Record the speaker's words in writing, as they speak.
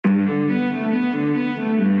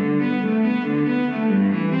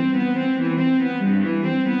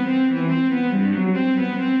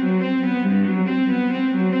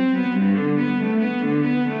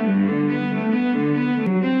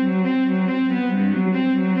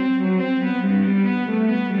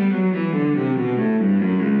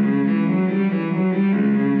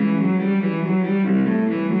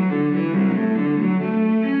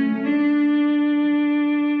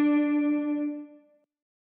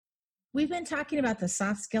We've been talking about the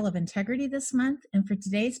soft skill of integrity this month, and for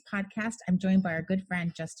today's podcast, I'm joined by our good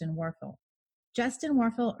friend Justin Warfel. Justin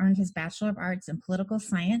Warfel earned his Bachelor of Arts in Political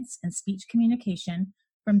Science and Speech Communication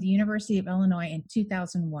from the University of Illinois in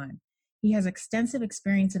 2001. He has extensive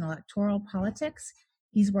experience in electoral politics.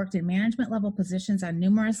 He's worked in management-level positions on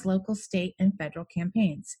numerous local, state, and federal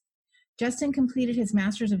campaigns. Justin completed his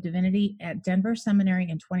Master's of Divinity at Denver Seminary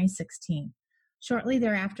in 2016. Shortly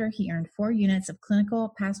thereafter, he earned 4 units of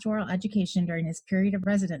clinical pastoral education during his period of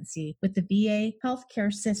residency with the VA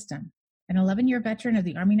healthcare system. An 11-year veteran of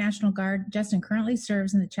the Army National Guard, Justin currently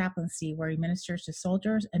serves in the chaplaincy where he ministers to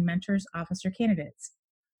soldiers and mentors officer candidates.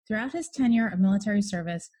 Throughout his tenure of military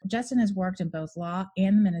service, Justin has worked in both law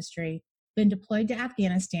and the ministry, been deployed to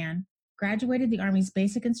Afghanistan, graduated the Army's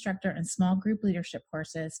basic instructor and small group leadership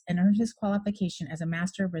courses, and earned his qualification as a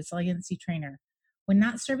Master of Resiliency Trainer. When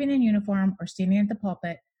not serving in uniform or standing at the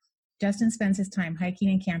pulpit, Justin spends his time hiking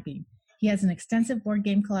and camping. He has an extensive board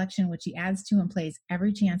game collection, which he adds to and plays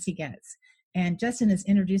every chance he gets. And Justin has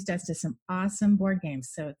introduced us to some awesome board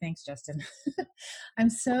games. So thanks, Justin.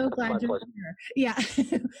 I'm so glad you're here. Yeah.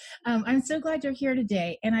 I'm so glad you're here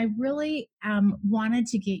today. And I really wanted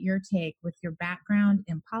to get your take with your background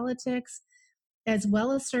in politics, as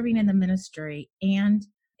well as serving in the ministry and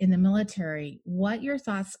in the military, what your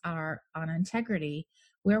thoughts are on integrity,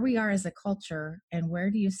 where we are as a culture, and where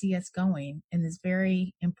do you see us going in this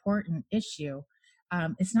very important issue.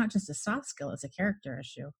 It's not just a soft skill, it's a character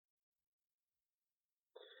issue.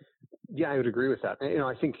 Yeah, I would agree with that.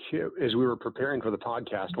 I think as we were preparing for the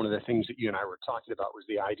podcast, one of the things that you and I were talking about was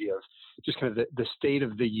the idea of just kind of the state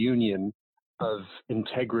of the union of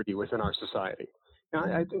integrity within our society.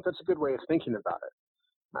 And I think that's a good way of thinking about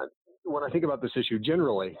it. When I think about this issue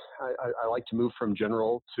generally, I like to move from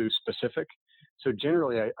general to specific. So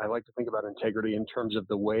generally, I like to think about integrity in terms of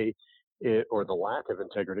the way or the lack of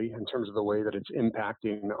integrity, in terms of the way that it's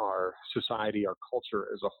impacting our society, our culture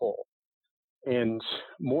as a whole. And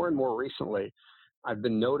more recently, I've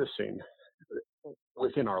been noticing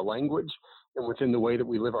within our language and within the way that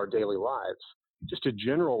we live our daily lives, just a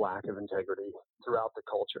general lack of integrity throughout the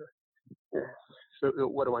culture. So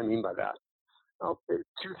what do I mean by that? Well, 2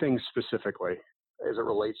 things specifically as it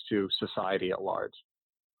relates to society at large.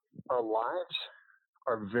 Our lives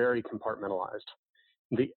are very compartmentalized.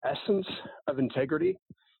 The essence of integrity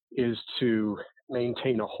is to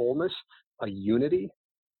maintain a wholeness, a unity.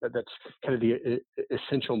 That's kind of the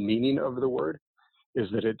essential meaning of the word, is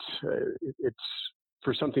that it's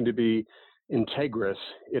for something to be integrous,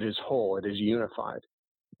 it is whole, it is unified.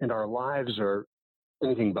 And our lives are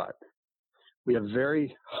anything but. We have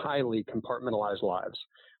very highly compartmentalized lives.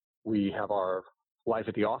 We have our life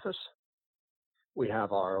at the office. We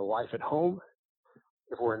have our life at home.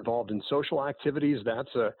 If we're involved in social activities,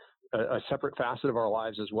 that's a separate facet of our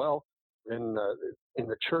lives as well. Then in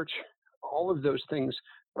the church, all of those things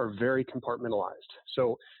are very compartmentalized.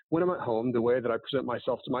 So when I'm at home, the way that I present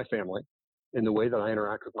myself to my family and the way that I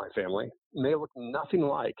interact with my family may look nothing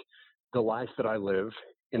like the life that I live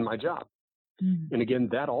in my job. And again,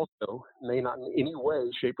 that also may not in any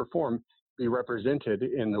way, shape, or form be represented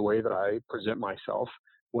in the way that I present myself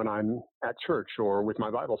when I'm at church or with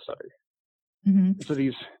my Bible study. Mm-hmm.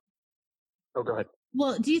 So go ahead.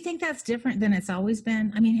 Well, do you think that's different than it's always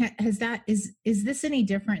been? I mean, is this any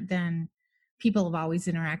different than people have always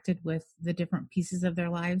interacted with the different pieces of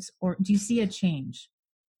their lives, or do you see a change?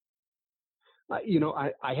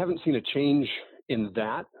 I haven't seen a change in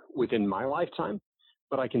that within my lifetime.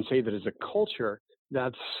 But I can say that as a culture,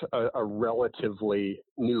 that's a relatively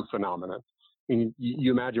new phenomenon. I mean,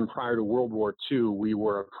 you imagine prior to World War II, we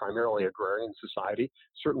were a primarily agrarian society.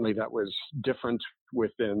 Certainly that was different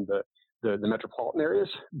within the metropolitan areas,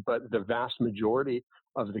 but the vast majority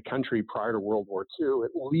of the country prior to World War II,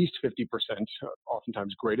 at least 50%,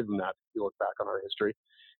 oftentimes greater than that, if you look back on our history,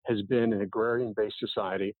 has been an agrarian-based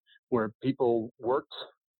society where people worked,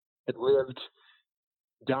 had lived,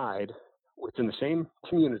 died within the same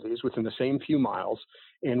communities, within the same few miles,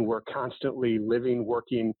 and we're constantly living,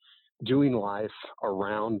 working, doing life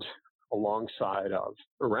around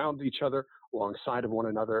each other, alongside of one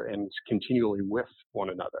another, and continually with one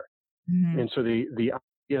another. Mm-hmm. And so the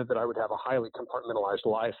idea that I would have a highly compartmentalized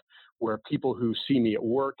life where people who see me at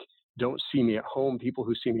work don't see me at home, people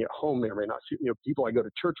who see me at home may or may not see, people I go to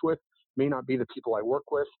church with may not be the people I work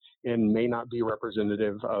with and may not be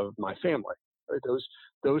representative of my family.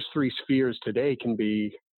 Those 3 spheres today can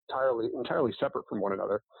be entirely separate from one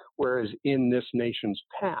another, whereas in this nation's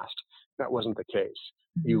past, that wasn't the case.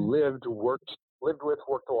 Mm-hmm. You lived with,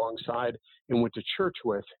 worked alongside, and went to church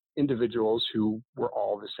with individuals who were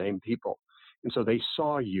all the same people. And so they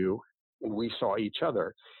saw you and we saw each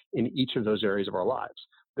other in each of those areas of our lives.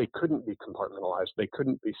 They couldn't be compartmentalized. They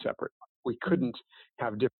couldn't be separate. We couldn't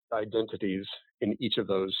have different identities in each of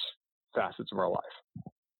those facets of our life.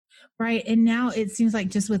 Right. And now it seems like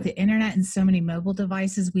just with the internet and so many mobile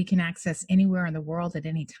devices, we can access anywhere in the world at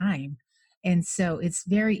any time. And so it's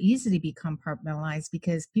very easy to be compartmentalized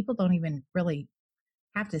because people don't even really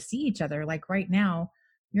have to see each other. Like right now,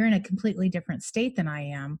 you're in a completely different state than I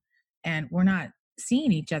am, and we're not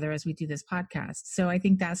seeing each other as we do this podcast. So I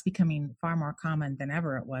think that's becoming far more common than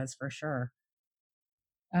ever it was, for sure.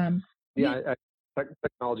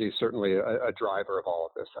 Technology is certainly a driver of all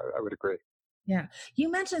of this. I would agree. Yeah.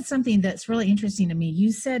 You mentioned something that's really interesting to me.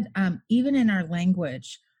 You said even in our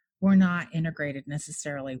language, we're not integrated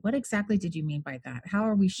necessarily. What exactly did you mean by that? How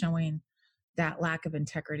are we showing that lack of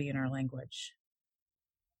integrity in our language?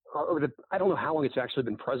 I don't know how long it's actually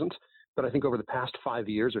been present, but I think over the past 5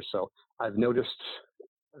 years or so, I've noticed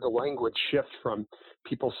the language shift from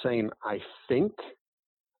people saying, I think,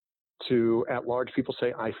 to at large people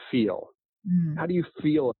say, I feel. How do you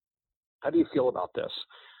feel? How do you feel about this?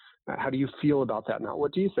 How do you feel about that now?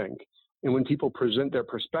 What do you think? And when people present their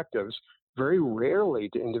perspectives, very rarely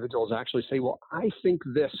do individuals actually say, well, I think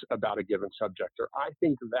this about a given subject, or I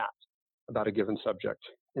think that about a given subject.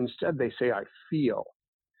 Instead, they say, I feel.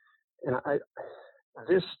 And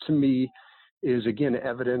this to me is, again,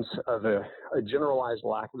 evidence of a generalized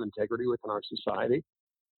lack of integrity within our society.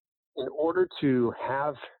 In order to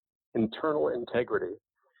have internal integrity,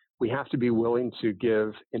 we have to be willing to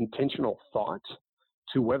give intentional thought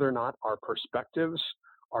to whether or not our perspectives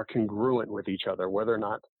are congruent with each other, whether or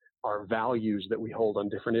not our values that we hold on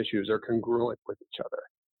different issues are congruent with each other.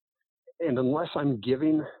 And unless I'm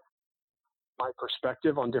giving my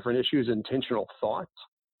perspective on different issues intentional thought,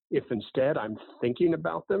 if instead I'm thinking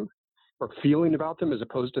about them or feeling about them as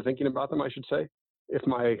opposed to thinking about them, I should say, if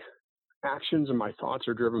my actions and my thoughts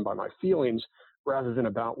are driven by my feelings rather than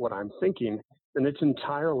about what I'm thinking, then it's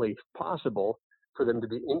entirely possible for them to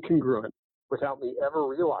be incongruent without me ever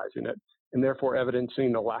realizing it, and therefore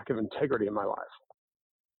evidencing a lack of integrity in my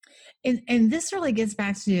life. And this really gets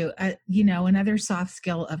back to, another soft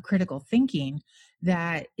skill of critical thinking,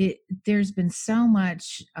 that there's been so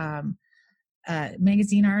much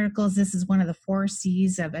magazine articles. This is one of the 4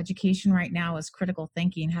 C's of education right now is critical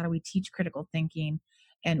thinking. How do we teach critical thinking?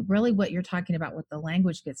 And really what you're talking about with the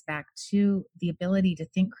language gets back to the ability to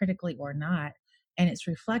think critically or not. And it's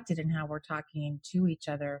reflected in how we're talking to each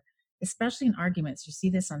other, especially in arguments. You see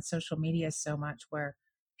this on social media so much, where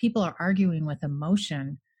people are arguing with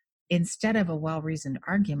emotion instead of a well-reasoned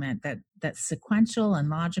argument that's sequential and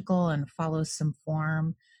logical and follows some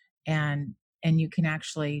form, and you can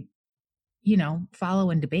actually,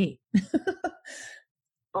 follow and debate.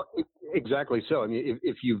 Exactly so. I mean,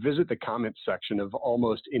 if you visit the comments section of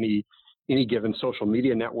almost any given social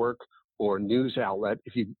media network or news outlet,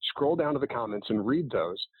 if you scroll down to the comments and read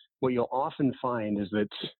those, what you'll often find is that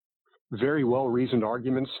very well-reasoned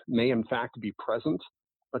arguments may in fact be present,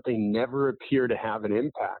 but they never appear to have an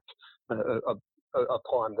impact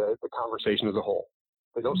upon the conversation as a whole.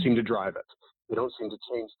 They don't seem to drive it. They don't seem to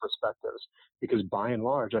change perspectives, because by and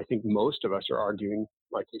large, I think most of us are arguing,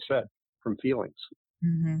 like you said, from feelings.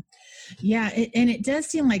 Mm-hmm. Yeah. And it does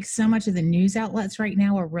seem like so much of the news outlets right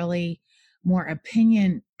now are really more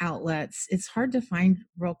opinion outlets. It's hard to find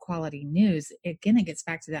real quality news. Again, it gets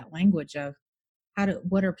back to that language of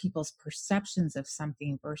what are people's perceptions of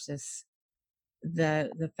something versus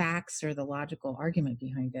the facts or the logical argument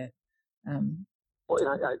behind it. Well,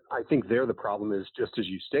 and I think there the problem is, just as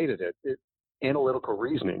you stated it, analytical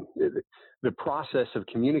reasoning. The process of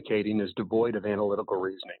communicating is devoid of analytical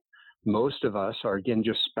reasoning. Most of us are, again,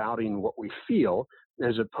 just spouting what we feel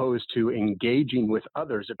as opposed to engaging with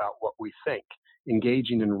others about what we think,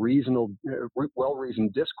 engaging in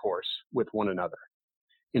well-reasoned discourse with one another.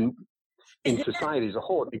 In society as a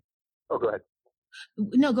whole. Oh, go ahead.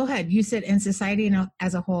 No, go ahead. You said in society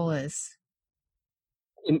as a whole is?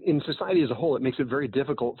 In society as a whole, it makes it very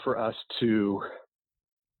difficult for us to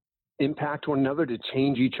impact one another, to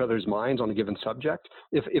change each other's minds on a given subject.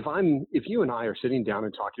 If you and I are sitting down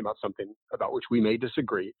and talking about something about which we may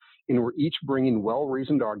disagree, and we're each bringing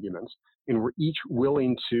well-reasoned arguments, and we're each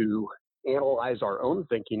willing to analyze our own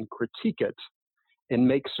thinking, critique it, and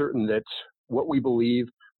make certain that what we believe,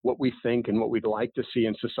 what we think, and what we'd like to see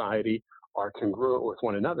in society are congruent with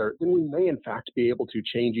one another, then we may in fact be able to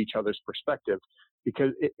change each other's perspective.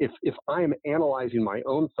 Because if I am analyzing my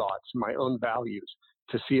own thoughts, my own values,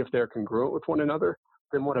 to see if they're congruent with one another,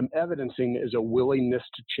 then what I'm evidencing is a willingness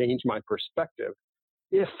to change my perspective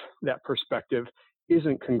if that perspective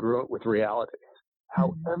isn't congruent with reality.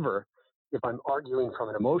 Mm-hmm. However, if I'm arguing from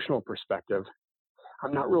an emotional perspective,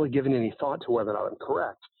 I'm not really giving any thought to whether or not I'm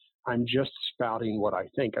correct. I'm just spouting what I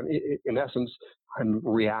think. I mean, in essence, I'm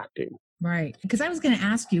reacting. Right. Because I was going to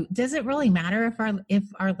ask you, does it really matter if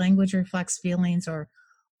our language reflects feelings or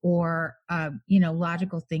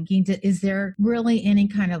logical thinking? Is there really any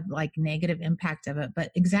kind of like negative impact of it?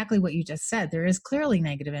 But exactly what you just said, there is clearly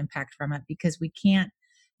negative impact from it because we can't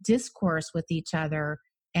discourse with each other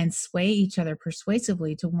and sway each other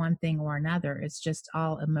persuasively to one thing or another. It's just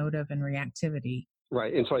all emotive and reactivity.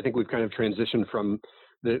 Right. And so I think we've kind of transitioned from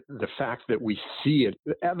the fact that we see it,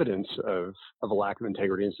 the evidence of a lack of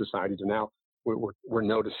integrity in society, to now we're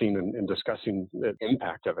noticing and discussing the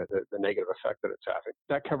impact of it, the negative effect that it's having.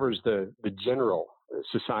 That covers the general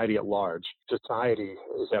society at large. Society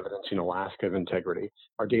is evidencing a lack of integrity.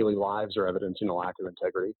 Our daily lives are evidencing a lack of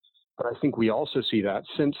integrity. But I think we also see that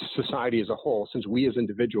since society as a whole, since we as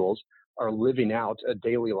individuals are living out a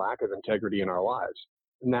daily lack of integrity in our lives,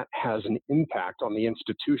 and that has an impact on the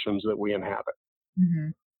institutions that we inhabit. Mm-hmm.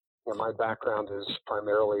 And my background is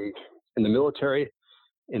primarily in the military,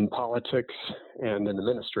 in politics, and in the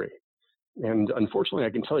ministry. And unfortunately, I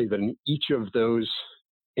can tell you that in each of those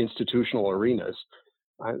institutional arenas,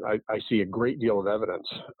 I see a great deal of evidence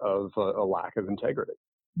of a lack of integrity.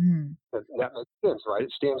 Mm. That makes sense, right?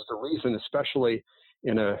 It stands to reason, especially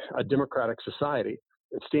in a democratic society,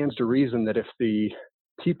 it stands to reason that if the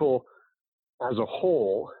people as a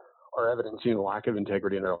whole are evidencing a lack of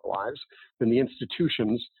integrity in their lives, then the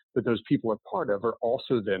institutions that those people are part of are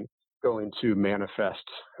also then going to manifest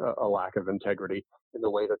a lack of integrity in the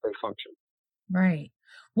way that they function. Right.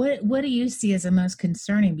 What do you see as the most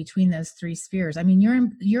concerning between those three spheres? I mean,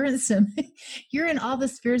 you're in some you're in all the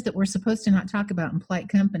spheres that we're supposed to not talk about in polite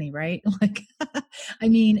company, right? Like, I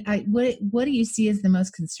mean, what do you see as the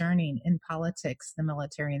most concerning in politics, the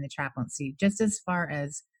military, and the chaplaincy, just as far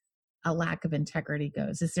as a lack of integrity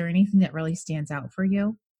goes? Is there anything that really stands out for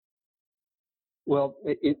you? Well,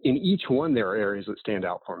 in each one, there are areas that stand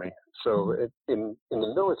out for me. So in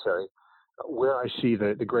the military, where I see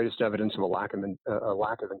the greatest evidence of a lack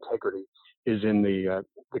of integrity is in the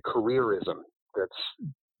careerism that's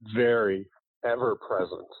very ever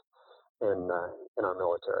present in our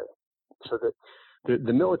military. So that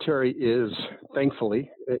the military is, thankfully,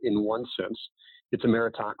 in one sense, it's a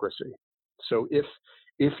meritocracy. So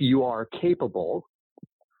if you are capable,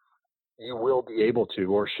 you will be able to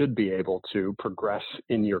or should be able to progress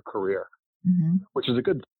in your career, which is a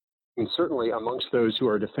good thing. And certainly amongst those who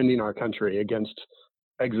are defending our country against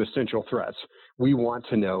existential threats, we want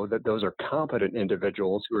to know that those are competent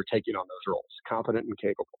individuals who are taking on those roles, competent and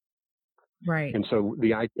capable. Right. And so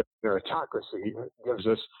the idea of meritocracy gives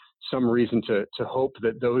us some reason to hope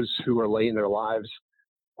that those who are laying their lives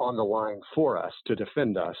on the line for us to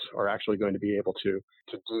defend us are actually going to be able to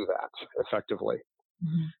do that effectively.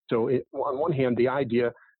 Mm-hmm. So on one hand, the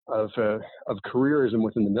idea of careerism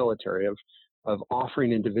within the military, of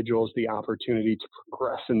offering individuals the opportunity to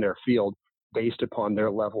progress in their field based upon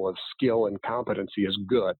their level of skill and competency is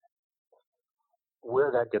good.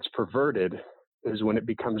 Where that gets perverted is when it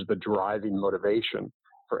becomes the driving motivation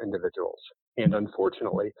for individuals. And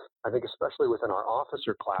unfortunately, I think especially within our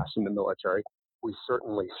officer class in the military, we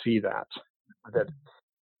certainly see that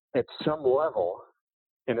at some level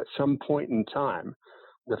and at some point in time,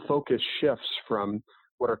 the focus shifts from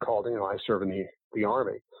what are called, I serve in the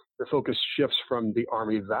Army, the focus shifts from the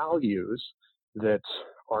Army values that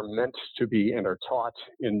are meant to be and are taught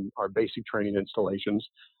in our basic training installations,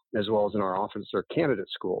 as well as in our officer candidate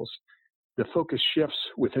schools. The focus shifts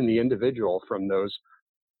within the individual from those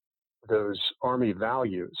Army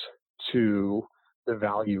values to the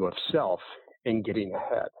value of self and getting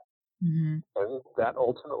ahead. Mm-hmm. And that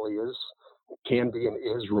ultimately can be and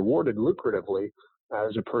is rewarded lucratively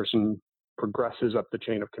as a person progresses up the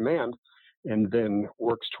chain of command and then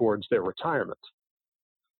works towards their retirement.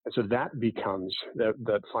 And so that becomes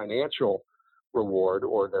that financial reward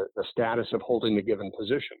or the status of holding a given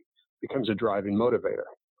position becomes a driving motivator.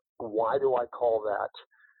 Why do I call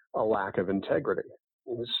that a lack of integrity?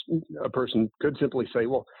 A person could simply say,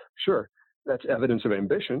 well, sure, that's evidence of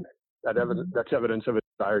ambition. That's evidence of a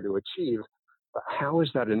desire to achieve. But how is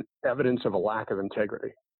that an evidence of a lack of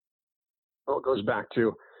integrity? Well, it goes back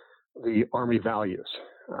to the Army values,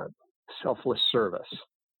 selfless service.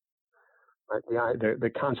 Right? The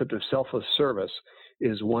concept of selfless service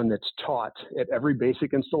is one that's taught at every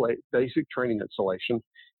basic training installation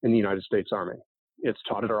in the United States Army. It's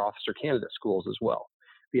taught at our officer candidate schools as well.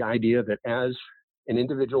 The idea that as an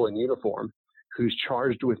individual in uniform who's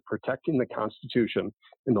charged with protecting the Constitution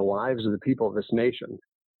and the lives of the people of this nation,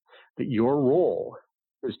 that your role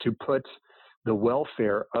is to put the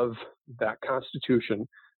welfare of that Constitution,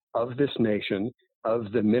 of this nation,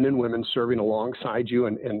 of the men and women serving alongside you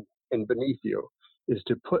and beneath you, is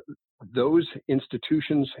to put those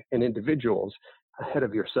institutions and individuals ahead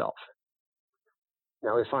of yourself.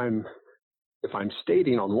 Now, if I'm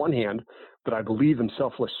stating on one hand that I believe in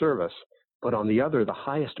selfless service, but on the other, the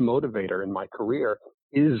highest motivator in my career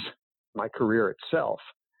is my career itself,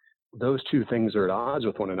 those two things are at odds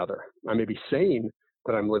with one another. I may be saying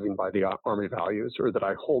that I'm living by the Army values or that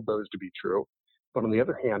I hold those to be true, but on the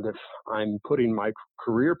other hand, if I'm putting my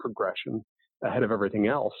career progression ahead of everything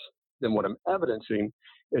else, then what I'm evidencing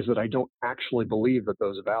is that I don't actually believe that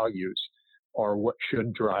those values are what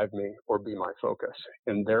should drive me or be my focus,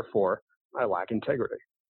 and therefore I lack integrity.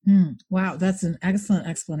 Wow, that's an excellent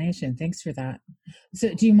explanation. Thanks for that.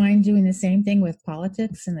 So do you mind doing the same thing with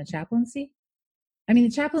politics and the chaplaincy? I mean,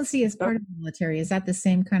 the chaplaincy is part of the military. Is that the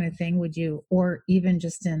same kind of thing? Would you, or even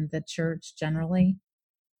just in the church generally?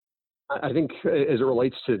 I think as it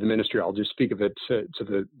relates to the ministry, I'll just speak of it to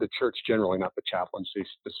the church generally, not the chaplaincy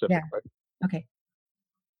specifically. Yeah. Okay.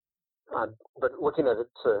 But looking at it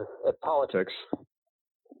at politics,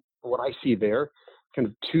 what I see there, kind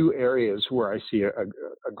of two areas where I see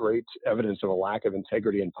a great evidence of a lack of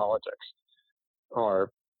integrity in politics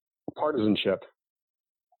are partisanship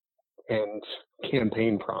and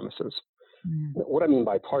campaign promises. What I mean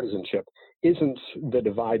by partisanship isn't the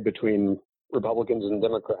divide between Republicans and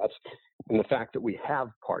Democrats and the fact that we have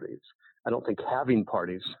parties. I don't think having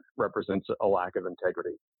parties represents a lack of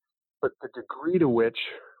integrity, but the degree to which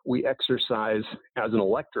we exercise as an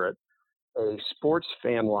electorate a sports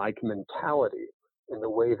fan-like mentality in the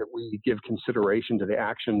way that we give consideration to the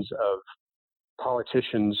actions of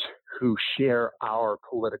politicians who share our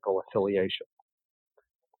political affiliation.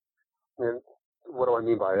 And what do I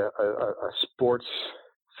mean by a sports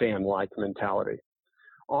fan-like mentality?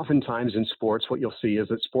 Oftentimes in sports, what you'll see is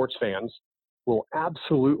that sports fans will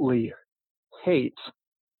absolutely hate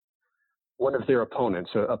one of their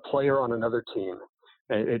opponents, a player on another team,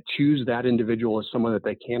 and choose that individual as someone that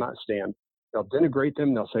they cannot stand. They'll denigrate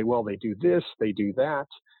them. They'll say, well, they do this, they do that.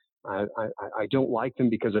 I don't like them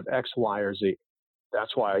because of X, Y, or Z.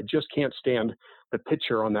 That's why I just can't stand the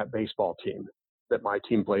pitcher on that baseball team that my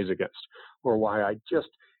team plays against, or why I just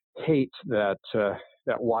hate that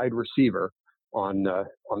wide receiver on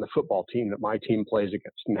the football team that my team plays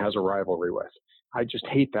against and has a rivalry with. I just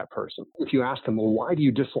hate that person. If you ask them, well, why do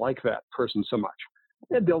you dislike that person so much?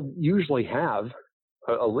 And they'll usually have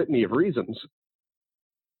a litany of reasons.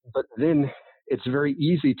 But then it's very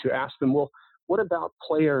easy to ask them, well, what about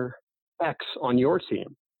player X on your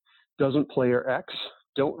team? Doesn't player X,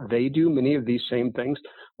 don't they do many of these same things?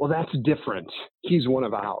 Well, that's different. He's one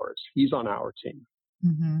of ours. He's on our team.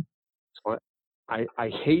 Mm-hmm. So I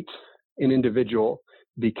hate an individual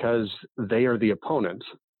because they are the opponent.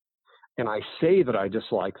 And I say that I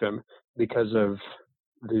dislike them because of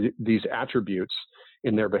these attributes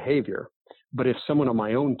in their behavior. But if someone on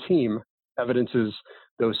my own team evidences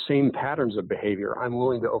those same patterns of behavior, I'm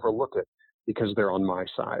willing to overlook it because they're on my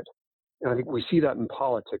side. And I think we see that in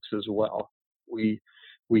politics as well. We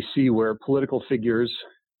see where political figures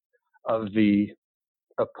of the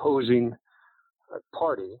opposing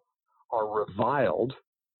party are reviled.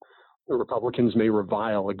 The Republicans may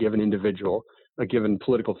revile a given individual, a given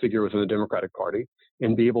political figure within the Democratic Party,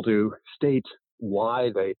 and be able to state why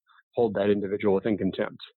they hold that individual within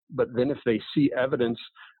contempt. But then if they see evidence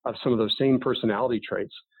of some of those same personality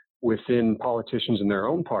traits within politicians in their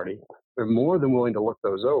own party, they're more than willing to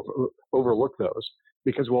overlook those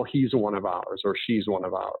because, well, he's one of ours or she's one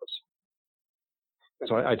of ours. And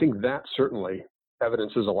so I think that certainly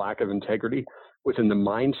evidences a lack of integrity within the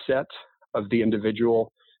mindset of the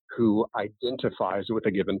individual who identifies with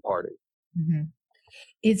a given party. Mm-hmm.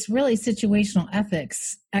 It's really situational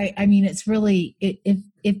ethics. I mean, it's really,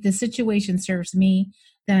 if the situation serves me,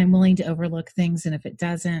 then I'm willing to overlook things. And if it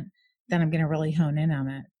doesn't, then I'm going to really hone in on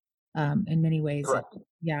it in many ways. Correct.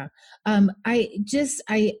 Yeah. I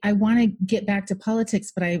want to get back to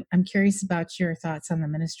politics, but I'm curious about your thoughts on the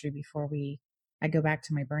ministry before I go back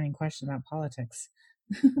to my burning question about politics.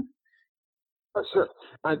 Sure.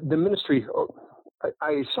 The ministry,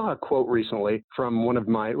 I saw a quote recently from one of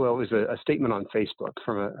it was a statement on Facebook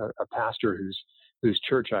from a pastor whose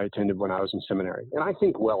church I attended when I was in seminary. And I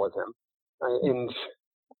think well of him. And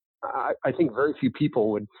I think very few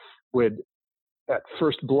people would at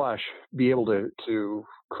first blush be able to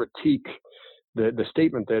critique the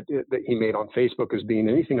statement that he made on Facebook as being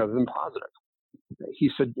anything other than positive. He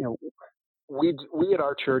said, we at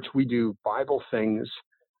our church, we do Bible things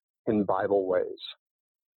in Bible ways.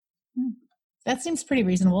 That seems pretty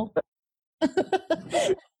reasonable.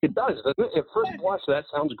 It does, doesn't it? At first blush, that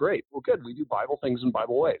sounds great. Well, good. We do Bible things in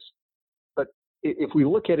Bible ways. But if we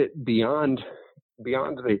look at it beyond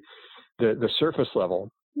the surface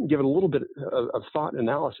level, give it a little bit of thought and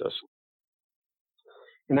analysis,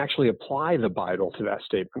 and actually apply the Bible to that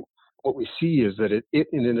statement, what we see is that it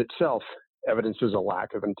in itself evidences a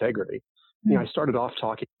lack of integrity. You know, I started off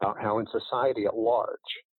talking about how in society at large,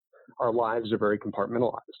 our lives are very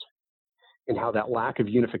compartmentalized, and how that lack of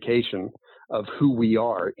unification of who we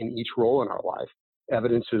are in each role in our life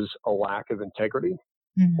evidences a lack of integrity.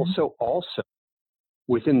 Mm-hmm. Well, so also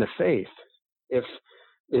within the faith,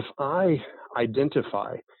 if I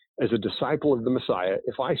identify as a disciple of the Messiah,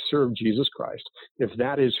 if I serve Jesus Christ, if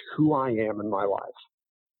that is who I am in my life,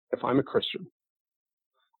 if I'm a Christian,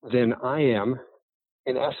 then I am,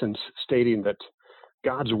 in essence, stating that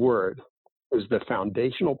God's word is the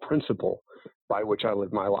foundational principle by which I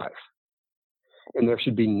live my life. And there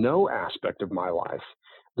should be no aspect of my life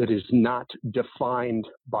that is not defined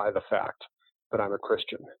by the fact that I'm a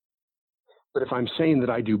Christian. But if I'm saying that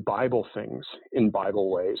I do Bible things in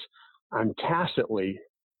Bible ways, I'm tacitly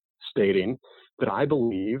stating that I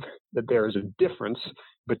believe that there is a difference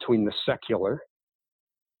between the secular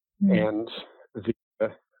and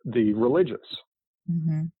the religious.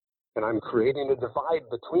 Mm-hmm. And I'm creating a divide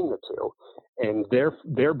between the two, and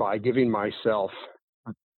thereby giving myself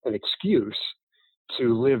an excuse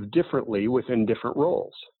to live differently within different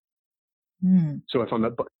roles. So if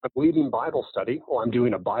I'm leading Bible study, well, I'm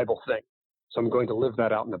doing a Bible thing. So I'm going to live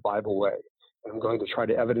that out in the Bible way. And I'm going to try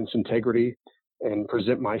to evidence integrity and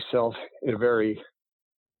present myself in a very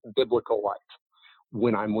biblical light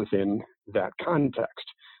when I'm within that context.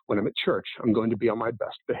 When I'm at church, I'm going to be on my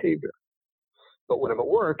best behavior. But when I'm at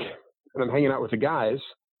work and I'm hanging out with the guys,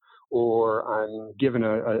 or I'm given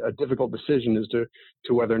a difficult decision as to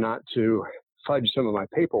whether or not to fudge some of my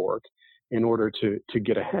paperwork in order to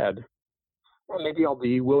get ahead, well, maybe I'll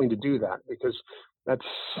be willing to do that, because that's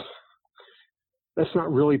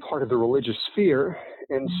not really part of the religious sphere,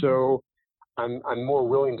 and so I'm more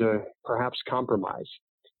willing to perhaps compromise.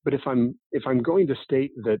 But if I'm going to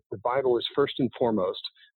state that the Bible is first and foremost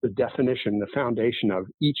the definition, the foundation of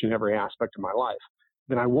each and every aspect of my life,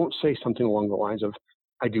 then I won't say something along the lines of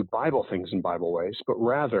I do Bible things in Bible ways, but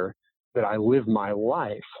rather that I live my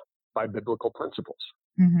life by biblical principles.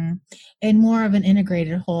 Mm-hmm. And more of an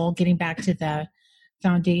integrated whole, getting back to the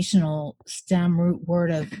foundational stem root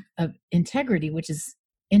word of integrity, which is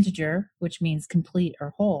integer, which means complete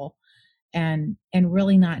or whole, and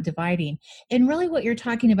really not dividing. And really what you're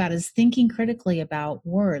talking about is thinking critically about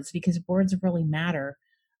words, because words really matter.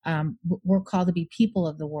 We're called to be people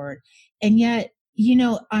of the word. And yet, you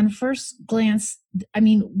know, on first glance, I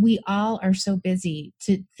mean, we all are so busy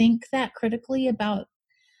to think that critically about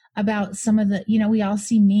some of the, you know, we all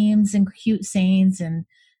see memes and cute sayings and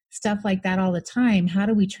stuff like that all the time. How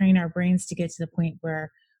do we train our brains to get to the point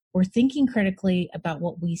where we're thinking critically about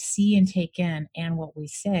what we see and take in and what we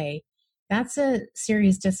say? That's a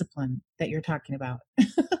serious discipline that you're talking about.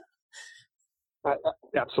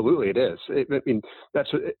 Absolutely, it is. I mean,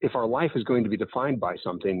 if our life is going to be defined by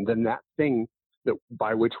something, then that thing that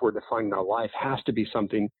by which we're defining our life has to be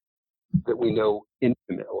something that we know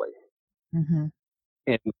intimately. Mm-hmm.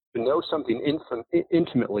 And to know something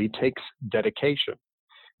intimately takes dedication.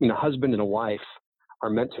 I mean, a husband and a wife are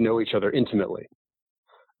meant to know each other intimately.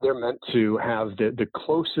 They're meant to have the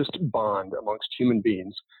closest bond amongst human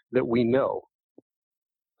beings that we know.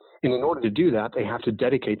 And in order to do that, they have to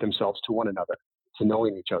dedicate themselves to one another, to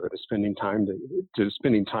knowing each other, to spending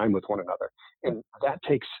time with one another. And that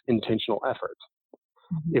takes intentional effort.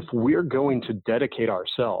 Mm-hmm. If we're going to dedicate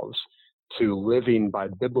ourselves to living by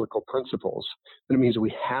biblical principles, then it means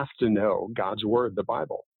we have to know God's word, the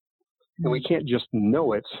Bible. Mm-hmm. And we can't just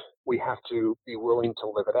know it, we have to be willing to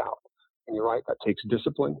live it out. And you're right, that takes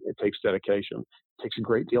discipline, it takes dedication, it takes a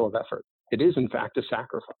great deal of effort. It is, in fact, a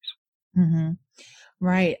sacrifice. Mm-hmm.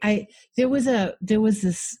 Right. There was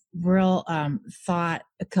this real thought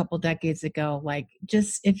a couple decades ago, like,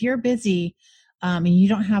 just if you're busy and you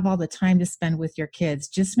don't have all the time to spend with your kids,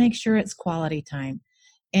 just make sure it's quality time.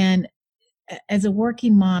 And as a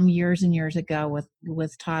working mom years and years ago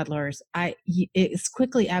with toddlers, it's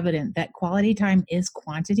quickly evident that quality time is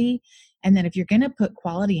quantity, and that if you're going to put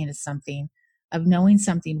quality into something, of knowing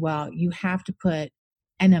something well, you have to put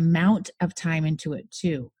an amount of time into it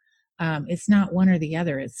too. It's not one or the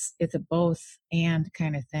other. It's a both and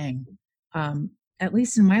kind of thing. At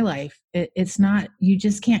least in my life, it's not. You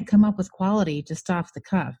just can't come up with quality just off the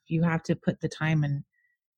cuff. You have to put the time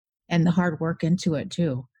and the hard work into it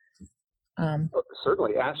too.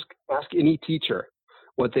 Certainly, ask any teacher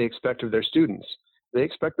what they expect of their students. they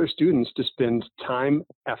expect their students to spend time,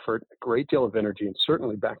 effort, a great deal of energy, and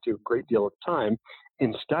certainly back to a great deal of time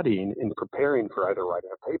in studying, in preparing for either writing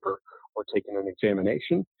a paper or taking an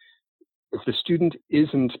examination. If the student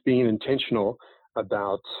isn't being intentional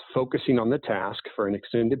about focusing on the task for an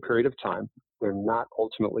extended period of time, they're not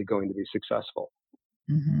ultimately going to be successful.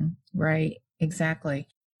 Mm-hmm. Right, exactly.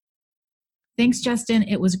 Thanks, Justin.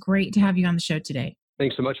 It was great to have you on the show today.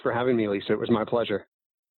 Thanks so much for having me, Lisa. It was my pleasure.